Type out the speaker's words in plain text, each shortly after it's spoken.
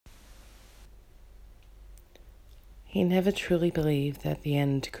He never truly believed that the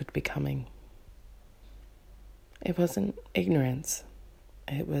end could be coming. It wasn't ignorance,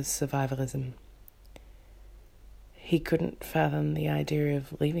 it was survivalism. He couldn't fathom the idea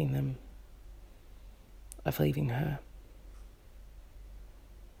of leaving them, of leaving her.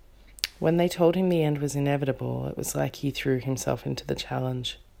 When they told him the end was inevitable, it was like he threw himself into the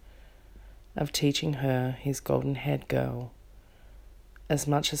challenge of teaching her, his golden-haired girl, as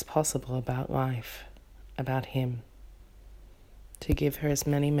much as possible about life, about him, to give her as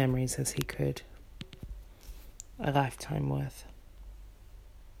many memories as he could, a lifetime worth.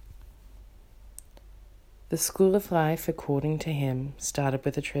 The School of Life, according to him, started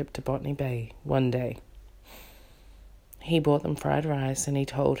with a trip to Botany Bay one day. He bought them fried rice and he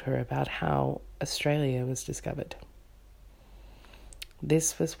told her about how Australia was discovered.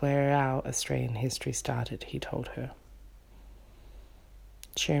 This was where our Australian history started, he told her.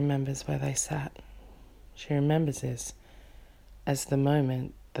 She remembers where they sat. She remembers this as the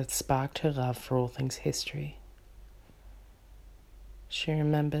moment that sparked her love for all things history. She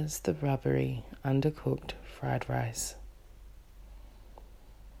remembers the rubbery, undercooked fried rice.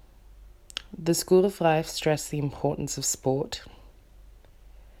 The School of Life stressed the importance of sport,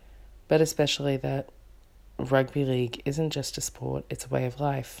 but especially that rugby league isn't just a sport, it's a way of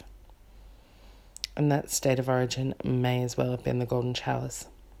life. And that state of origin may as well have been the Golden Chalice.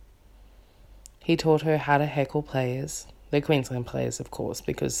 He taught her how to heckle players, the Queensland players, of course,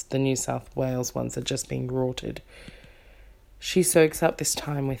 because the New South Wales ones are just being rorted. She soaks up this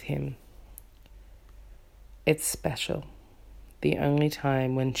time with him. It's special. The only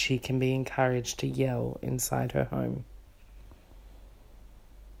time when she can be encouraged to yell inside her home.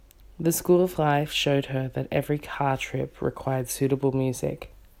 The School of Life showed her that every car trip required suitable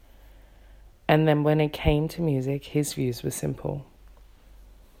music. And then when it came to music, his views were simple.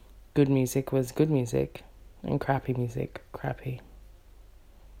 Good music was good music, and crappy music, crappy.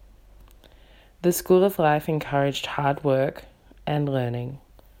 The School of Life encouraged hard work and learning,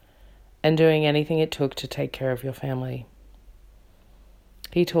 and doing anything it took to take care of your family.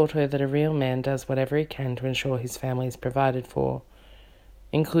 He taught her that a real man does whatever he can to ensure his family is provided for,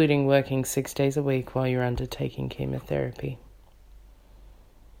 including working 6 days a week while you're undertaking chemotherapy.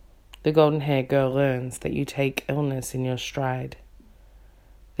 The golden-haired girl learns that you take illness in your stride,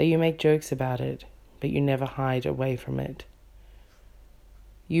 that you make jokes about it, but you never hide away from it.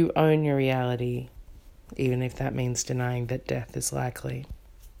 You own your reality, even if that means denying that death is likely.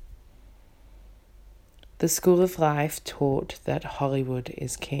 The School of Life taught that Hollywood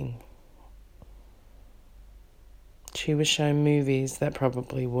is king. She was shown movies that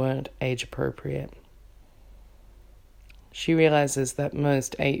probably weren't age appropriate. She realizes that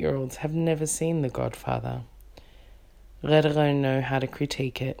most 8-year-olds have never seen The Godfather, let alone know how to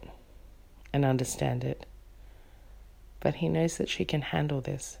critique it and understand it. But he knows that she can handle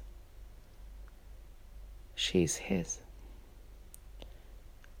this. She's his.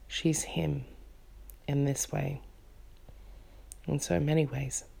 She's him in this way, in so many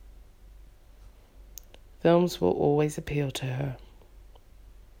ways. Films will always appeal to her.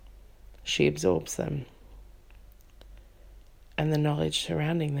 She absorbs them, and the knowledge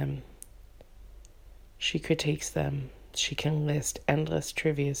surrounding them. She critiques them. She can list endless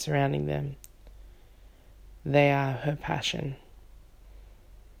trivia surrounding them. They are her passion.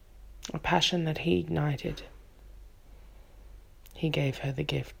 A passion that he ignited. He gave her the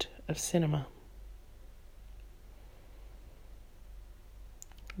gift of cinema.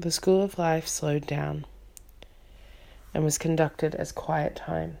 The School of Life slowed down and was conducted as quiet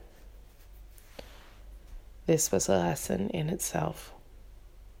time. This was a lesson in itself.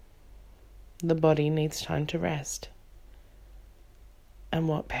 The body needs time to rest. And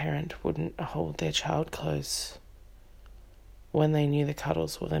what parent wouldn't hold their child close when they knew the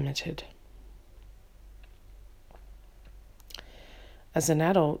cuddles were limited? As an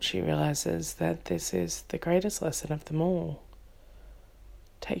adult, she realizes that this is the greatest lesson of them all.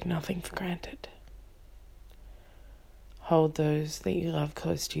 Take nothing for granted. Hold those that you love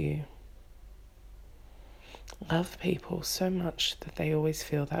close to you. Love people so much that they always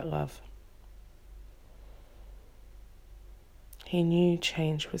feel that love. He knew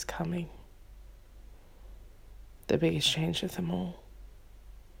change was coming. The biggest change of them all.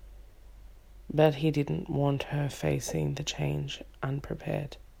 But he didn't want her facing the change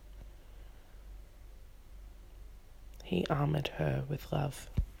unprepared. He armored her with love.